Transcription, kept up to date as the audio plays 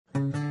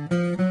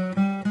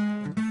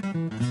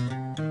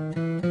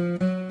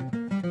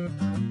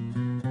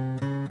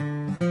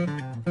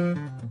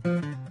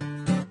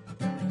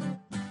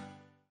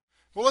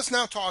let's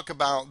now talk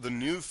about the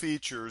new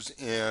features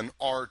in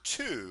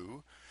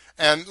R2.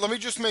 And let me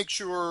just make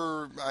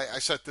sure I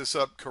set this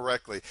up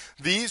correctly.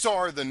 These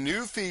are the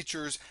new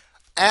features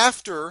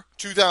after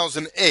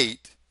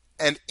 2008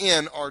 and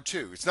in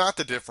R2. It's not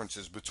the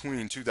differences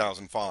between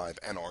 2005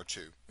 and R2,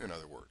 in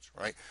other words,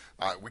 right?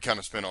 We kind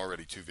of spent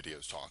already 2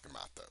 videos talking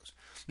about those.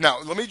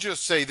 Now, let me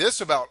just say this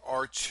about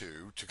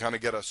R2 to kind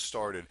of get us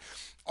started.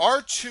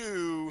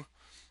 R2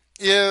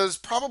 is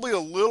probably a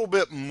little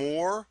bit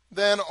more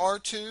than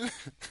R2.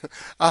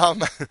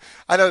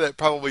 I know that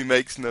probably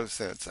makes no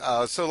sense.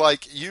 So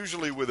like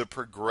usually with a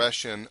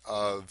progression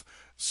of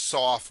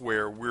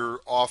software, we're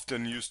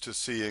often used to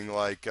seeing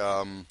like,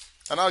 and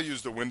I'll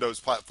use the Windows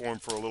platform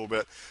for a little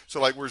bit. So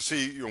like we're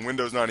seeing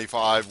Windows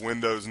 95,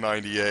 Windows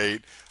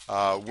 98,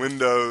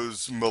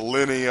 Windows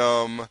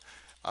Millennium,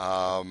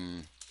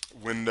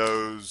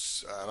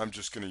 Windows, I'm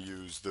just going to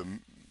use the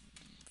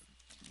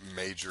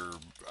major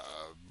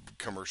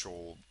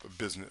commercial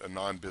business,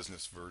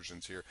 non-business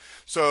versions here.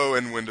 So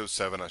in Windows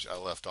 7, I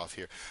left off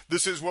here.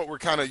 This is what we're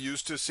kind of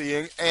used to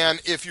seeing.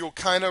 And if you'll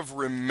kind of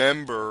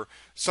remember,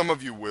 some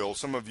of you will,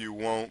 some of you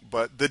won't,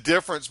 but the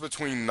difference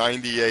between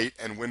 98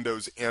 and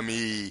Windows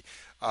ME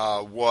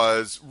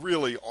was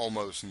really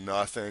almost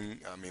nothing.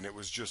 I mean, it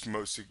was just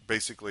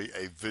basically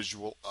a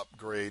visual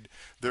upgrade.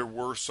 There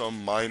were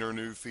some minor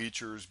new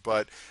features,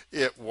 but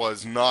it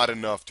was not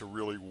enough to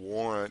really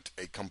warrant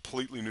a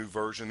completely new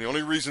version. The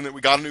only reason that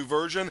we got a new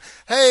version,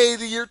 hey,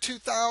 the year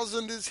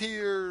 2000 is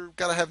here,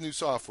 got to have new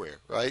software,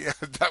 right?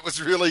 That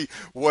was really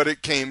what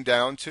it came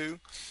down to.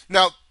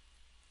 Now,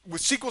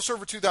 with SQL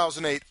Server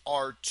 2008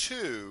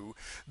 R2,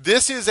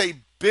 this is a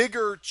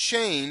bigger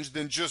change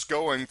than just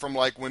going from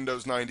like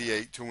Windows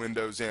 98 to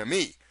Windows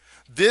ME.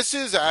 This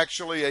is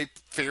actually a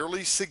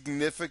fairly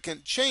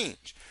significant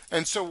change.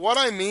 And so what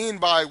I mean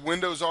by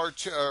Windows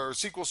R2 or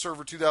SQL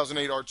Server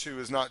 2008 R2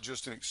 is not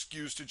just an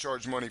excuse to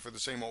charge money for the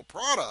same old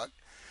product,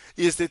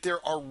 is that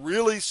there are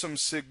really some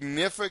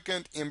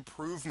significant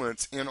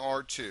improvements in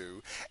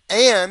R2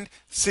 and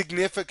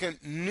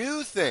significant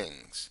new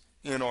things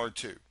in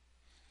R2.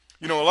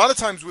 You know, a lot of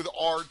times with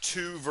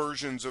R2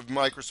 versions of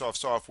Microsoft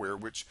software,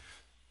 which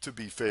to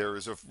be fair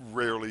is a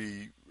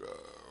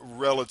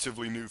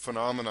relatively new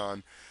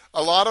phenomenon,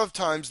 a lot of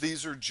times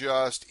these are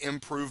just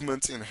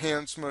improvements,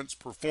 enhancements,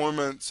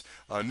 performance,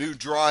 new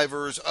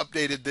drivers,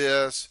 updated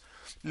this.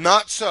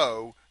 Not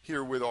so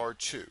here with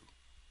R2.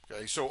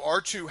 Okay, so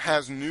R2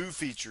 has new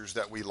features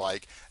that we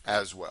like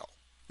as well.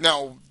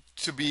 Now,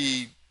 to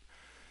be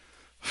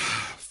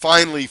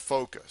finally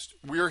focused,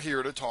 we're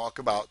here to talk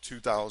about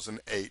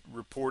 2008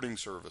 reporting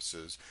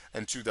services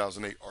and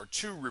 2008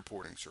 R2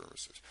 reporting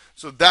services.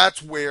 So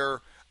that's where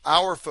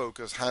our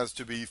focus has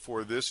to be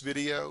for this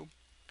video.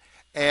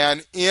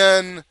 And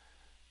in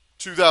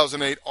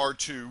 2008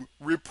 R2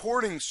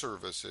 reporting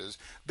services,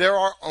 there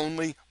are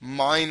only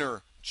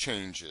minor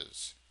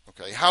changes.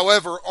 Okay.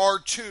 However,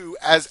 R2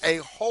 as a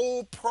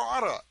whole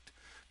product,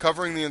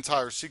 covering the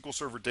entire SQL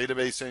Server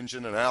database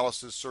engine,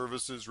 analysis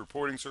services,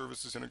 reporting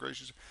services,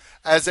 integrations.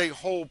 As a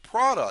whole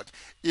product,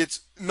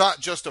 it's not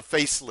just a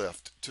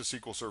facelift to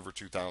SQL Server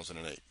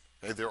 2008.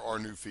 Okay? There are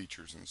new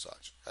features and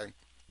such. Okay?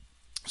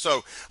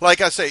 So,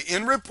 like I say,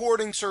 in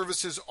reporting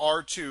services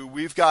R2,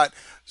 we've got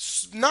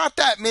not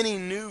that many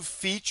new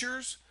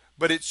features,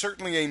 but it's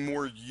certainly a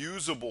more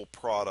usable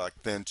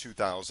product than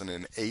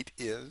 2008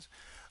 is.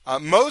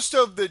 Most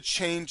of the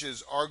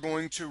changes are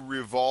going to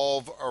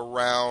revolve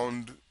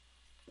around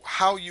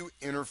how you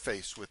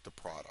interface with the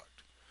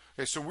product.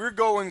 Okay, so we're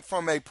going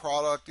from a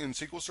product in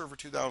SQL Server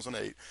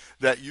 2008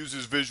 that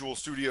uses Visual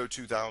Studio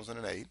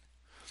 2008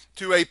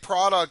 to a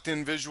product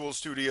in Visual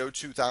Studio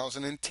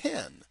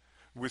 2010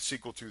 with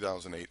SQL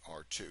 2008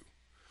 R2.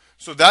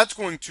 So that's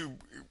going to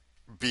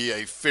be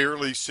a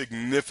fairly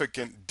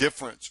significant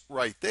difference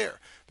right there.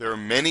 There are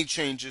many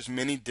changes,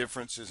 many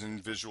differences in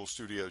Visual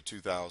Studio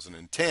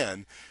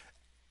 2010,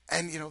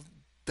 and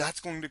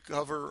that's going to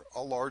cover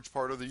a large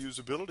part of the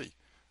usability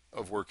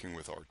of working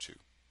with R2.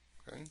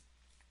 Okay?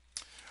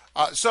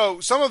 So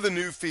some of the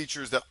new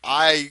features that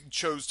I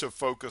chose to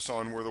focus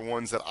on were the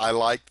ones that I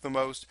liked the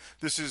most.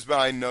 This is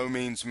by no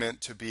means meant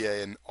to be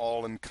an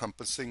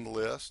all-encompassing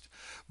list,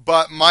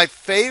 but my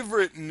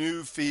favorite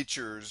new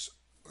features,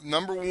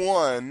 number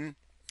one,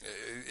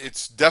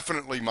 it's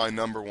definitely my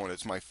number one,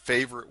 it's my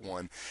favorite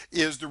one,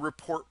 is the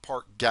report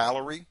part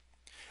gallery.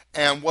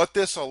 And what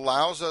this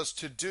allows us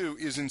to do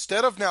is,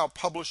 instead of now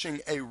publishing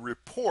a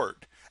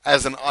report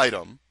as an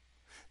item,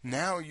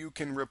 now you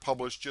can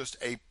republish just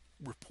a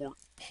report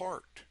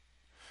part.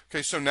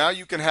 Okay, so now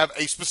you can have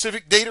a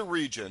specific data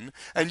region,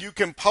 and you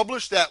can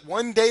publish that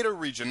one data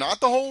region, not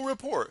the whole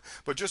report,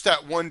 but just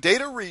that one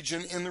data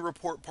region in the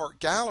report part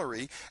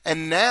gallery,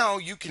 and now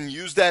you can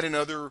use that in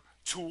other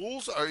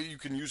tools, or you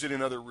can use it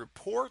in other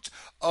reports.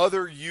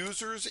 Other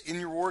users in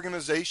your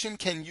organization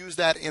can use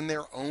that in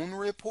their own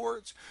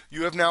reports.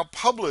 You have now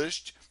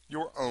published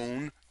your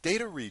own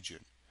data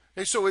region.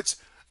 Okay, so it's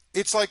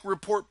like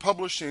report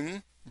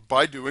publishing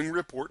by doing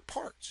report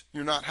parts.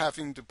 You're not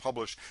having to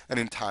publish an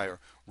entire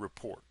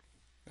report.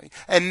 Okay?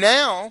 And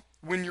now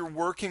when you're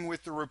working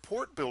with the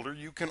report builder,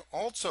 you can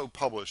also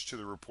publish to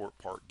the report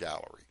part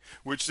gallery,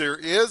 which there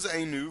is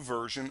a new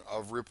version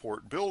of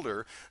Report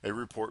Builder, a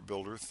Report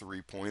Builder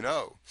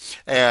 3.0.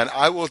 And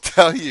I will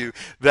tell you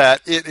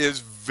that it is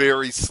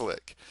very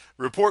slick.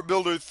 Report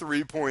Builder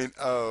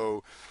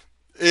 3.0,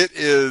 it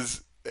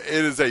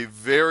is a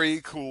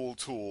very cool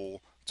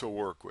tool to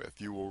work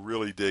with. You will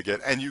really dig it.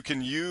 And you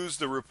can use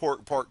the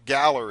report part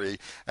gallery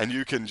and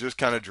you can just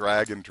kind of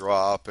drag and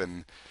drop,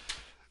 and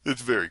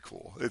it's very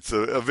cool. It's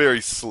a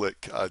very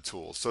slick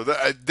tool. So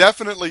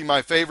definitely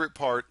my favorite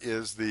part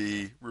is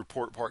the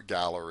report part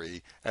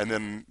gallery, and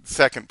then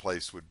second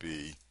place would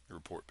be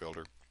Report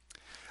Builder.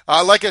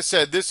 Like I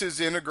said, this is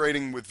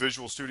integrating with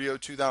Visual Studio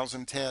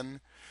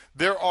 2010.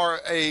 There are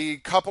a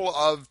couple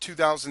of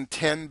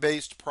 2010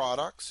 based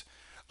products.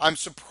 I'm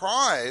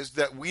surprised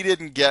that we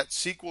didn't get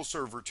SQL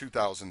Server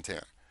 2010.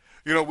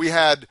 You know, we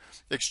had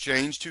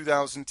Exchange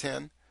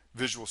 2010,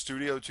 Visual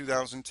Studio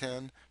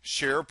 2010,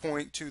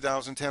 SharePoint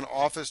 2010,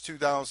 Office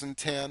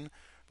 2010,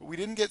 but we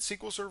didn't get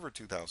SQL Server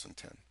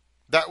 2010.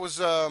 That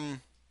was, I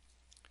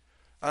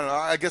don't know,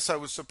 I guess I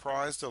was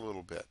surprised a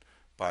little bit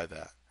by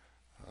that.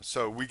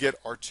 So we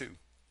get R2,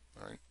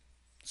 all right?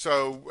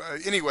 So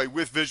anyway,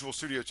 with Visual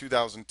Studio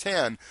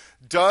 2010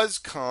 does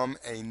come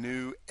a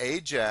new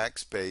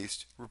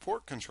Ajax-based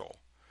report control.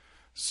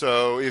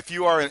 So if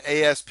you are an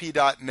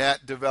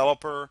ASP.NET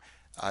developer,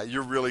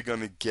 you're really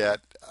going to get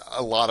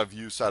a lot of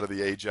use out of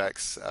the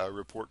Ajax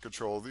report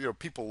control. You know,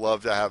 people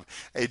love to have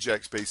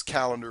Ajax-based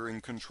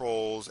calendaring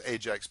controls,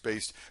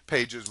 Ajax-based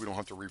pages. We don't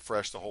have to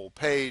refresh the whole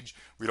page.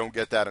 We don't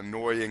get that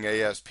annoying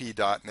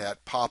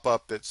ASP.NET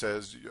pop-up that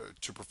says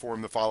to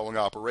perform the following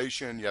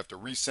operation, you have to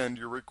resend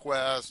your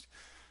request.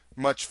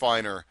 Much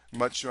finer,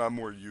 much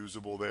more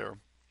usable there.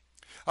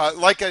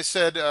 Like I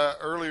said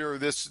earlier,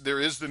 there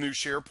is the new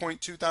SharePoint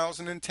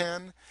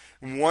 2010.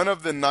 One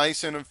of the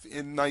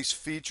nice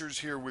features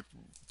here with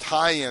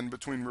tie-in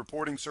between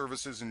reporting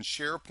services and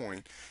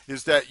SharePoint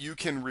is that you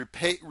can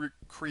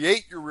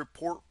create your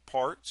report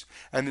parts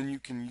and then you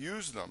can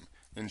use them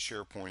in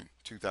SharePoint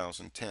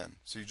 2010.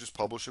 So you just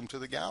publish them to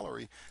the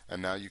gallery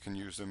and now you can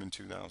use them in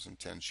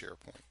 2010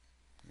 SharePoint.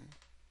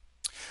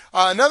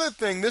 Another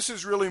thing, this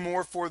is really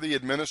more for the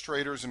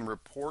administrators and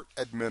report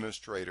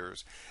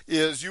administrators,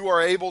 is you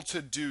are able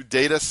to do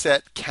data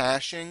set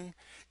caching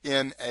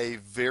in a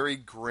very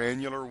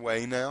granular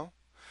way now.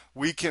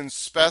 We can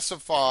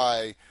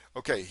specify,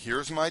 okay,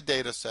 here's my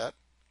data set,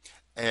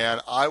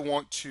 and I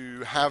want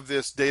to have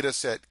this data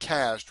set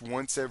cached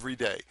once every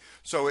day.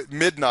 So at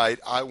midnight,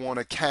 I want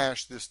to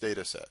cache this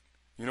data set.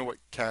 You know what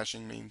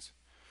caching means?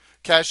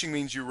 Caching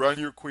means you run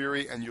your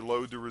query and you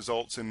load the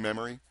results in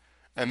memory.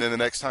 And then the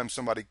next time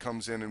somebody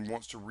comes in and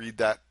wants to read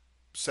that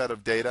set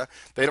of data,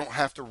 they don't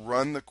have to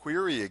run the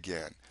query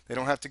again. They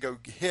don't have to go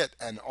hit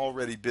an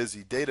already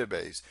busy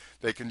database.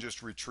 They can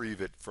just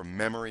retrieve it from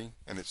memory,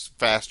 and it's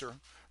faster,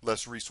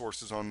 less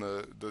resources on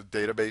the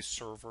database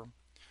server.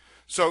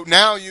 So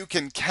now you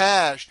can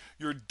cache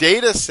your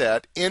data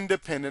set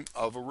independent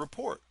of a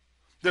report.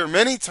 There are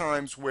many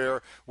times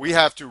where we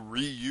have to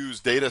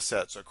reuse data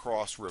sets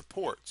across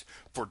reports.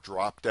 For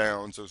drop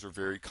downs, those are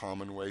very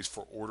common ways.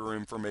 For order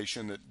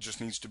information that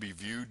just needs to be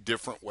viewed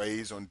different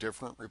ways on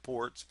different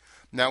reports.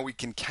 Now we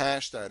can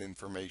cache that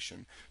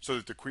information so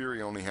that the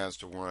query only has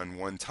to run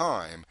one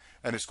time,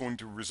 and it's going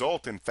to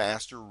result in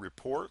faster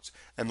reports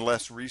and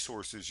less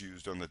resources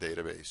used on the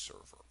database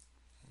server.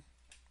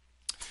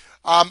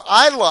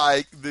 I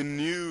like the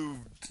new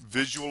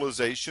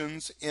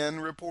visualizations in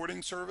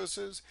reporting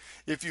services.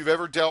 If you've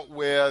ever dealt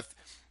with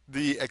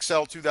the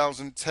Excel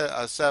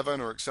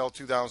 2007 or Excel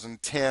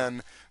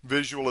 2010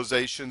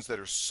 visualizations that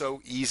are so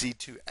easy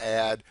to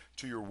add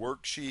to your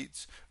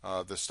worksheets,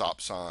 the stop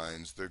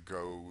signs, the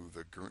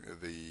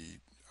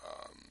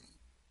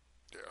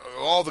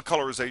all the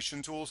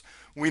colorization tools,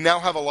 we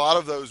now have a lot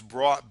of those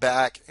brought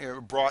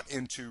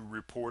into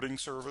reporting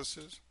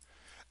services.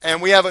 And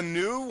we have a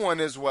new one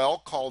as well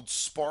called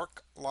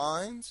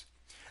Sparklines.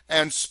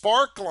 And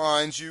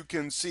Sparklines, you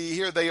can see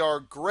here, they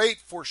are great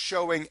for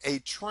showing a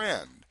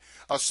trend.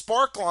 A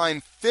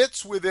sparkline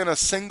fits within a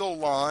single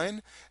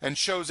line and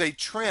shows a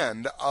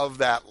trend of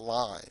that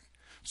line.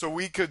 So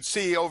we could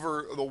see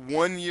over the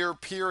 1 year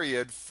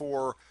period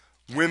for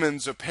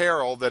women's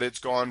apparel that it's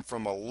gone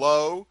from a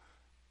low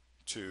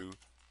to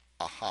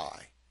a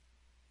high.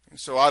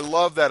 So I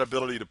love that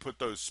ability to put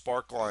those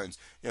sparklines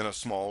in a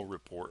small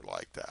report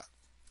like that.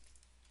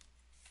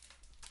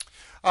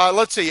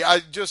 Let's see, I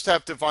just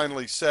have to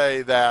finally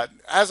say that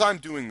as I'm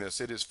doing this,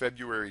 it is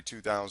February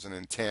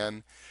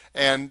 2010,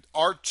 and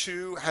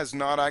R2 has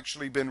not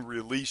actually been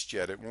released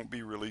yet. It won't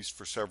be released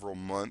for several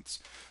months.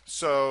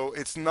 So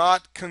it's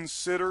not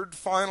considered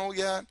final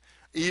yet,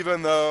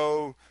 even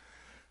though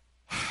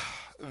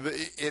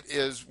it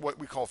is what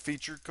we call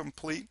feature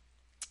complete.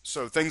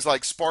 So things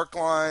like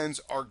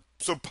Sparklines are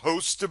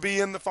supposed to be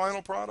in the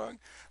final product.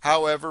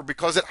 However,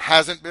 because it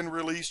hasn't been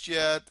released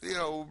yet, you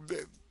know,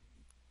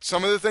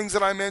 some of the things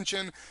that I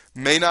mentioned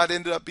may not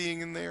end up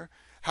being in there.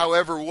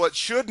 However, what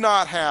should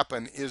not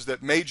happen is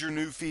that major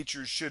new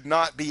features should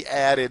not be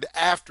added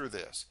after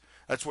this.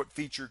 That's what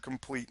feature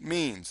complete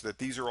means, that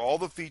these are all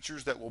the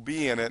features that will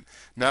be in it.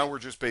 Now we're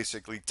just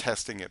basically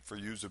testing it for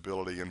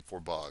usability and for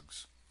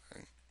bugs.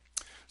 Okay?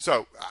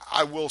 So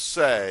I will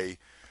say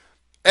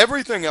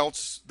everything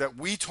else that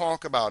we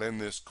talk about in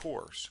this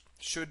course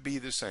should be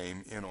the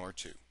same in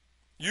R2.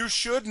 You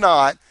should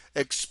not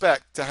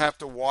expect to have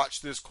to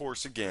watch this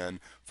course again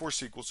for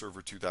SQL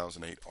Server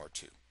 2008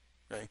 R2.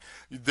 Okay?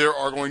 There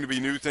are going to be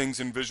new things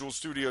in Visual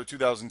Studio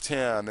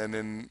 2010 and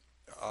in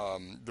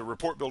the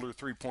Report Builder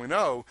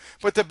 3.0,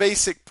 but the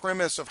basic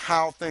premise of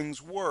how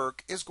things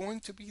work is going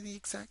to be the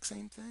exact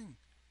same thing.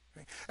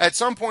 Okay? At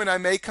some point, I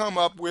may come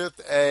up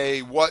with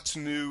a What's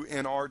New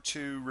in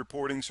R2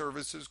 Reporting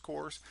Services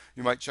course.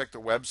 You might check the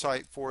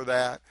website for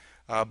that,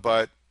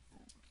 but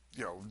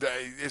you know,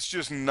 it's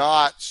just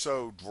not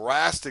so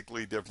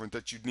drastically different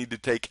that you'd need to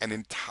take an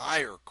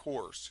entire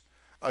course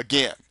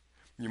again.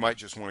 You might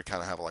just want to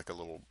kind of have like a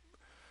little,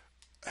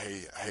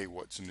 hey,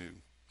 what's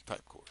new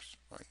type course,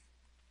 right?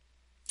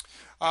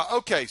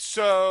 Okay,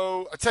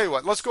 so I'll tell you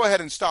what, let's go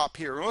ahead and stop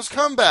here. And let's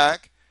come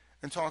back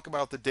and talk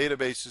about the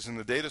databases and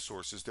the data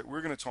sources that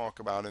we're going to talk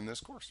about in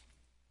this course.